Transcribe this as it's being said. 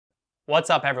What's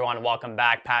up everyone, welcome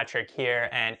back, Patrick here,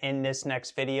 and in this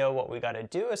next video what we got to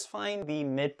do is find the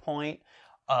midpoint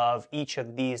of each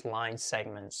of these line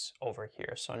segments over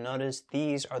here. So notice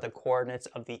these are the coordinates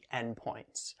of the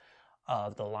endpoints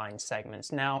of the line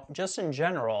segments. Now just in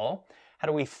general, how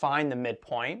do we find the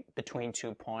midpoint between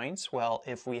 2 points? Well,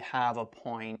 if we have a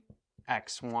point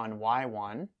x1,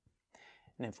 y1,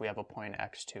 and if we have a point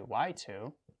x2,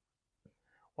 y2,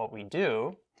 what we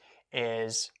do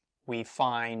is we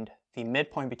find the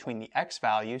midpoint between the x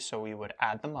values, so we would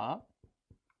add them up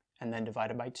and then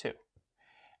divide it by 2.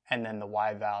 And then the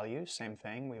y values, same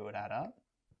thing, we would add up,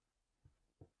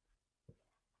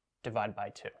 divide by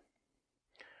 2.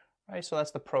 Right, so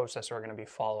that's the process we're going to be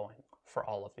following for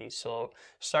all of these. So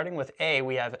starting with A,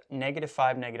 we have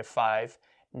 -5, -5,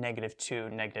 -2,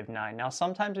 -9. Now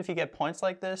sometimes if you get points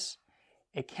like this,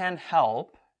 it can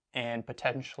help in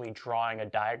potentially drawing a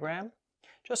diagram.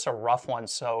 Just a rough one,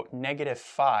 so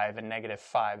 -5 and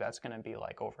 -5, that's going to be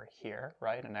like over here,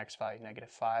 right? An x value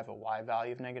 -5, a y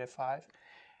value of -5.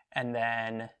 And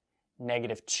then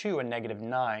 -2 and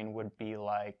 -9 would be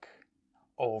like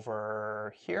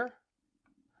over here.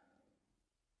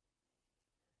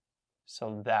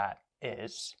 So that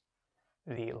is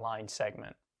the line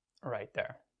segment right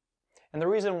there. And the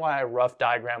reason why a rough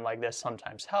diagram like this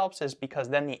sometimes helps is because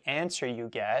then the answer you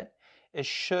get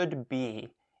should be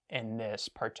in this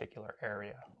particular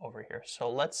area over here. So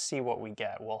let's see what we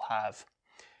get. We'll have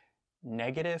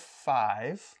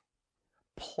 -5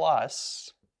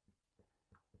 plus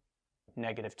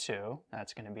 -2.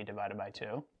 That's going to be divided by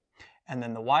 2. And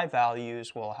then the y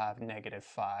values will have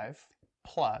 -5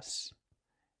 plus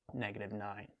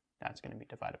 -9. That's going to be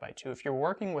divided by 2. If you're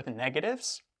working with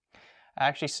negatives, I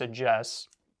actually suggest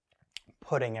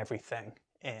putting everything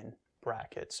in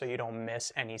brackets so you don't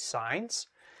miss any signs,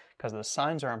 because the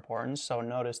signs are important. So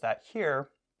notice that here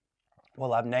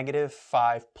we'll have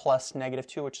 -5 plus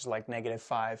 -2, which is like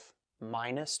 -5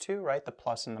 minus 2, right? The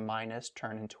plus and the minus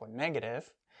turn into a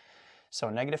negative. So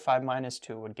 -5 minus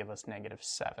 2 would give us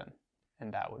 -7,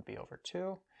 and that would be over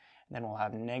 2. And then we'll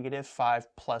have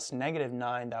 -5 plus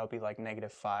 -9, that would be like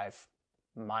 -5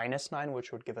 minus 9,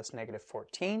 which would give us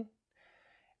 -14.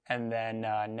 And then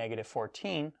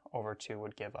 -14 over 2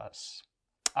 would give us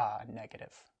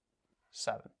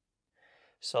 -7.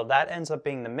 So that ends up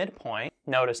being the midpoint.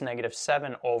 Notice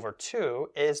 -7 over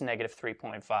 2 is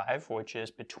 -3.5, which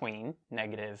is between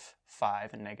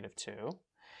 -5 and -2.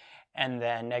 And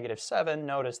then -7,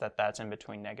 notice that that's in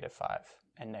between -5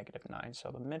 and -9.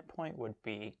 So the midpoint would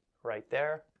be right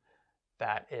there.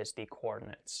 That is the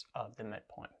coordinates of the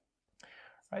midpoint.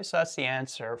 Right, so that's the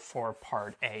answer for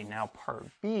part A. Now part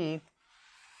B,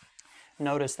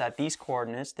 notice that these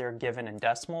coordinates, they're given in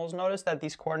decimals. Notice that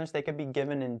these coordinates, they could be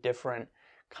given in different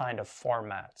kind of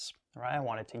formats, right? I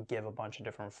wanted to give a bunch of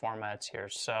different formats here.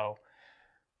 So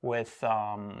with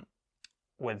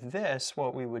this,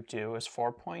 what we would do is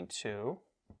 4.2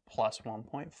 plus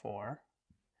 1.4,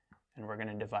 and we're going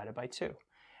to divide it by 2.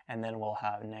 And then we'll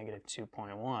have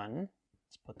 -2.1,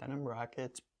 let's put that in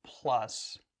brackets,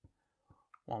 plus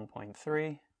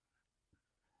 1.3,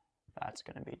 that's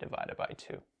going to be divided by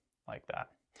 2, like that.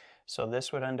 So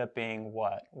this would end up being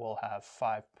what? We'll have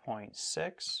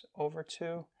 5.6 over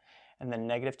 2, and then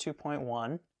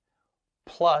 -2.1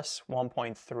 plus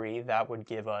 1.3, that would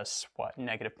give us what?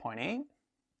 -0.8,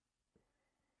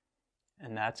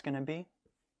 and that's going to be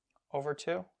over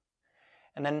 2.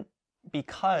 And then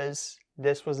because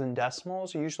this was in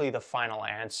decimals, usually the final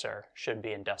answer should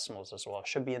be in decimals as well. It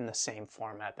should be in the same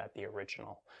format that the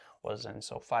original was in.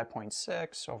 So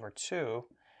 5.6 over 2,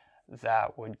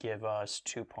 that would give us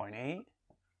 2.8.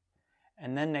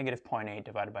 And then -0.8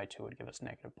 divided by 2 would give us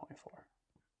 -0.4.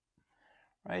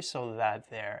 Right, so that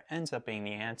there ends up being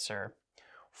the answer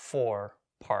for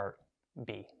part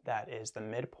B. That is the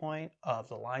midpoint of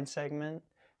the line segment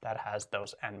that has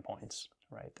those endpoints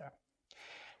right there.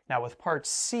 Now with part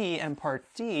C and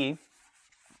part D,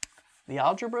 the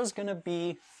algebra is going to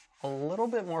be a little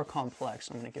bit more complex.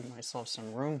 I'm going to give myself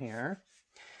some room here.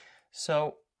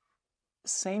 So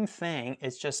same thing,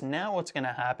 it's just now what's going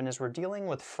to happen is we're dealing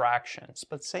with fractions,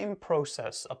 but same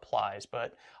process applies.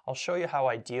 But I'll show you how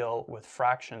I deal with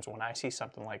fractions when I see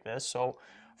something like this. So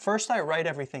first I write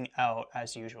everything out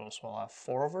as usual. So I'll have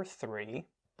 4 over 3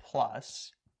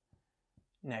 plus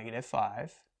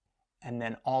 -5. And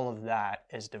then all of that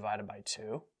is divided by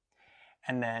 2.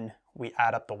 And then we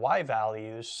add up the y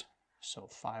values, so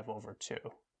 5 over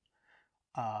 2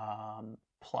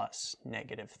 plus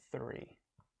 -3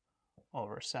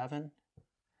 over 7.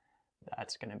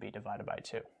 That's going to be divided by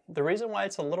 2. The reason why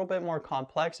it's a little bit more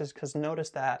complex is because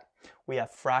notice that we have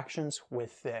fractions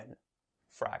within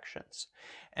fractions.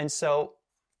 And so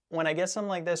when I get something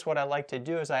like this, what I like to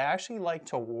do is I actually like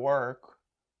to work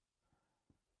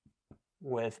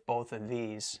with both of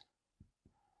these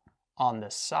on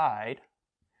the side,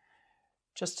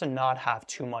 just to not have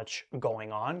too much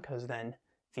going on, because then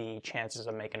the chances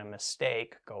of making a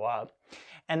mistake go up.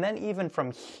 And then even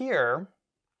from here,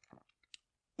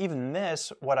 even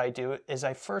this, what I do is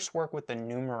I first work with the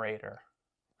numerator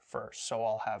first. So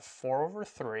I'll have 4 over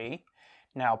 3.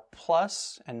 Now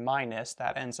plus and minus,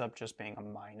 that ends up just being a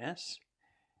minus.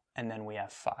 And then we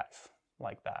have 5,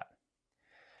 like that.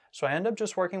 So I end up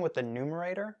just working with the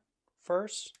numerator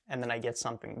first, and then I get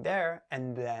something there,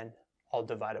 and then I'll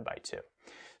divide it by 2.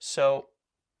 So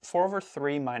 4 over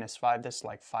 3 minus 5, this is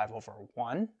like 5 over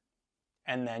 1.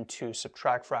 And then to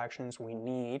subtract fractions, we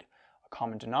need a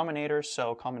common denominator.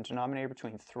 So common denominator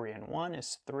between 3 and 1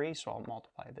 is 3. So I'll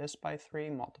multiply this by 3,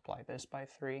 multiply this by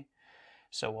 3.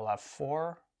 So we'll have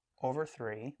 4 over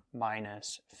 3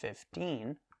 minus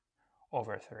 15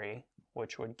 over 3,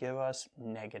 which would give us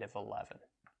negative 11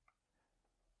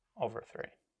 over 3.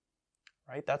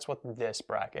 Right? That's what this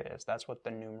bracket is. That's what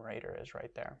the numerator is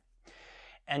right there.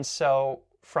 And so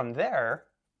from there,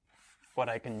 what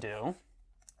I can do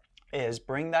is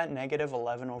bring that negative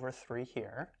 11 over 3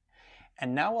 here.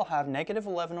 And now we'll have negative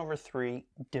 11 over 3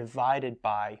 divided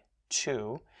by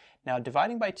 2. Now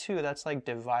dividing by 2, that's like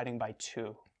dividing by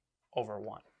 2 over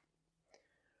 1.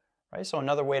 Right? So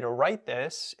another way to write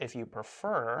this, if you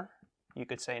prefer, you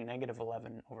could say negative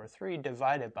 11 over 3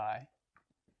 divided by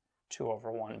 2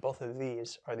 over 1. Both of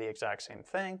these are the exact same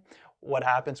thing. What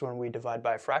happens when we divide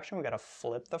by a fraction? We got to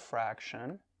flip the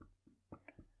fraction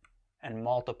and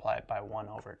multiply it by 1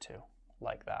 over 2,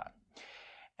 like that.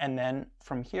 And then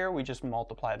from here, we just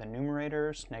multiply the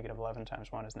numerators. Negative 11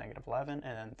 times 1 is negative 11,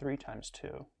 and then 3 times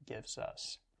 2 gives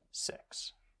us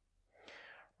 6.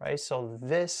 Right? So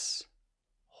this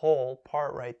whole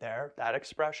part right there, that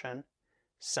expression,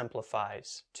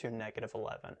 simplifies to negative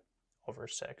 11 over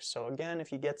 6. So again,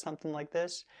 if you get something like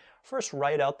this, first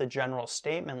write out the general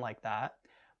statement like that,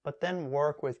 but then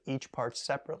work with each part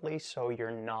separately so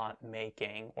you're not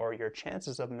making, or your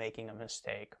chances of making a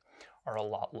mistake are a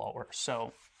lot lower.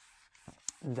 So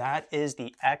that is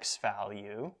the x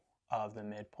value of the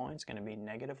midpoint. It's going to be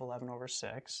negative 11 over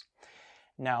 6.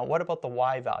 Now, what about the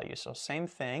y value? So same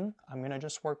thing. I'm going to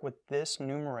just work with this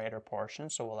numerator portion.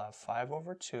 So we'll have 5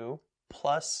 over 2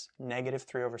 plus negative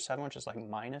 3 over 7, which is like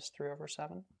minus 3 over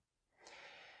 7.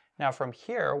 Now from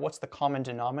here, what's the common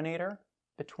denominator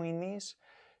between these?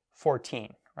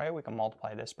 14, right? We can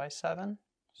multiply this by 7.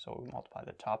 So we multiply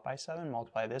the top by 7,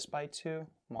 multiply this by 2,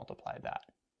 multiply that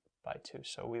by 2.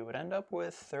 So we would end up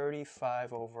with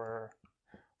 35 over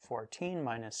 14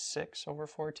 minus 6 over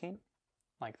 14,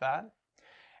 like that.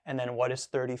 And then what is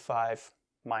 35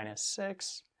 minus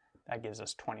 6? That gives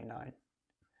us 29.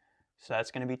 So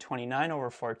that's going to be 29 over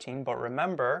 14, but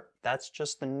remember, that's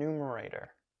just the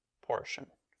numerator portion,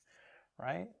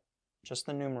 right? Just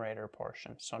the numerator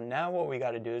portion. So now what we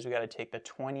got to do is we got to take the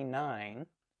 29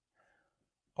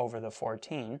 over the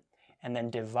 14 and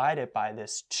then divide it by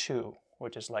this 2,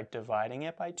 which is like dividing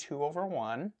it by 2 over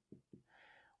 1,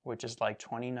 which is like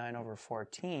 29 over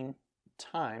 14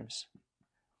 times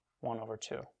 1 over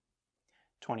 2.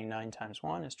 29 times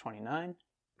 1 is 29.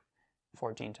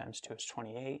 14 times 2 is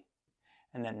 28.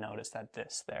 And then notice that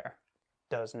this there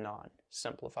does not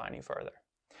simplify any further.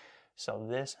 So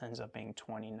this ends up being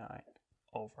 29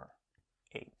 over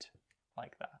 8,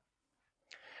 like that.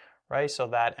 Right? So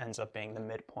that ends up being the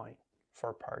midpoint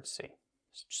for part C.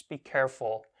 So just be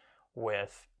careful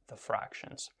with the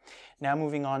fractions. Now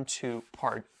moving on to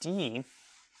part D.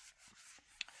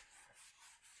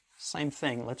 Same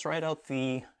thing. Let's write out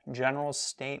the general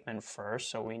statement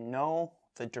first so we know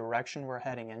the direction we're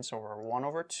heading in. So we're 1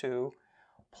 over 2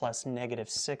 plus negative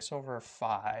 6 over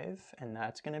 5, and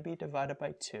that's going to be divided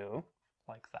by 2,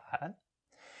 like that.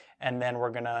 And then we're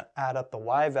going to add up the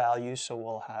y value, so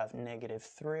we'll have negative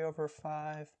 3 over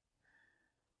 5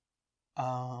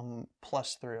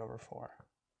 plus 3 over 4.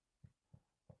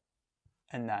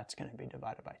 And that's going to be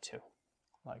divided by 2,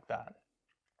 like that.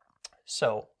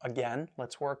 So again,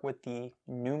 let's work with the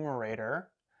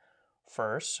numerator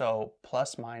first. So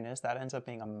plus minus, that ends up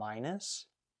being a minus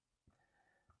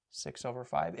 6 over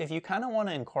 5. If you kind of want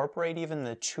to incorporate even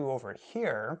the 2 over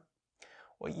here,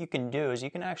 what you can do is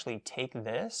you can actually take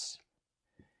this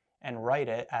and write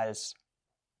it as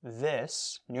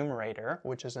this numerator,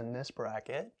 which is in this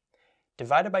bracket,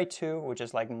 divided by 2, which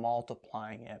is like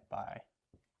multiplying it by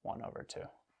 1 over 2,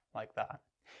 like that.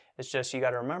 It's just you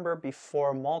got to remember,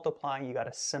 before multiplying, you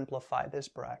got to simplify this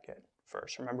bracket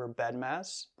first. Remember,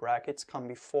 BEDMAS, brackets come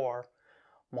before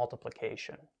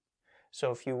multiplication.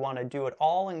 So if you want to do it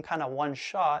all in kind of one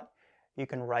shot, you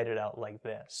can write it out like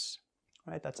this,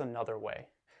 right? That's another way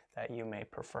that you may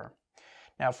prefer.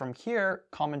 Now from here,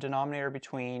 common denominator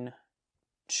between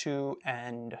 2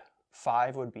 and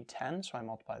 5 would be 10, so I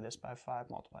multiply this by 5,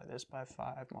 multiply this by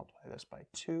 5, multiply this by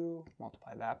 2,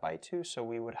 multiply that by 2, so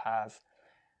we would have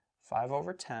 5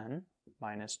 over 10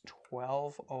 minus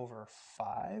 12 over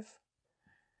 5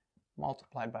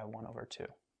 multiplied by 1 over 2.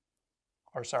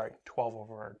 Or sorry, 12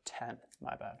 over 10,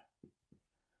 my bad.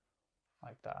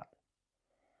 Like that.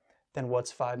 Then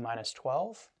what's 5 minus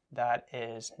 12? That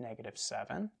is negative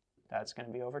 7. That's going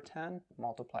to be over 10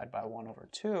 multiplied by 1 over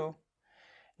 2. And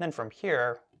then from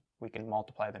here, we can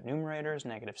multiply the numerators.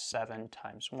 Negative 7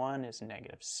 times 1 is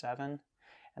negative 7.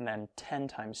 And then 10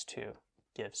 times 2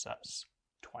 gives us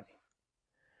 20.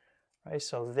 Right,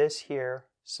 so this here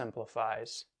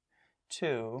simplifies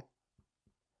to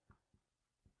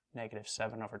negative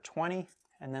 7 over 20.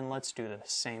 And then let's do the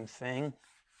same thing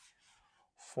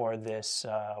for this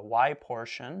y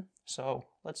portion. So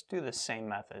let's do the same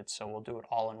method. So we'll do it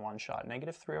all in one shot.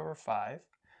 Negative 3 over 5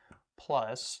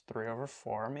 plus 3 over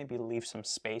 4. Maybe leave some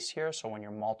space here so when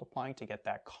you're multiplying to get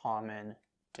that common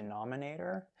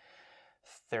denominator,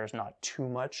 there's not too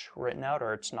much written out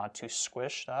or it's not too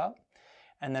squished up.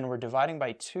 And then we're dividing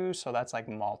by 2, so that's like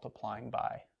multiplying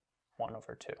by 1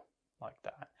 over 2, like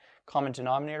that. Common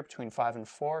denominator between 5 and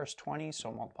 4 is 20,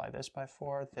 so multiply this by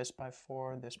 4, this by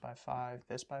 4, this by 5,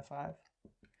 this by 5.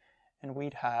 And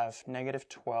we'd have negative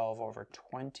 12 over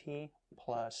 20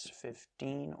 plus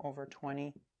 15 over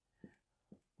 20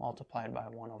 multiplied by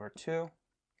 1 over 2.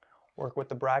 Work with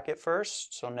the bracket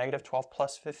first, so negative 12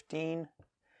 plus 15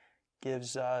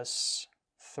 gives us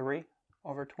 3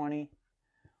 over 20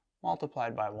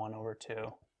 multiplied by 1 over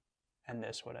 2, and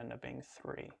this would end up being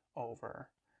 3 over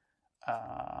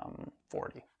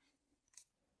 40.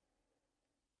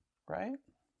 Right?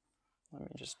 Let me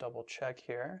just double check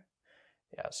here.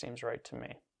 Yeah, it seems right to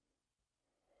me.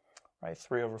 Right,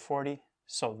 3 over 40.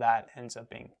 So that ends up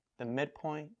being the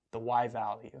midpoint, the y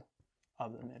value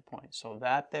of the midpoint. So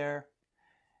that there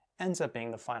ends up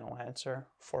being the final answer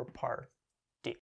for part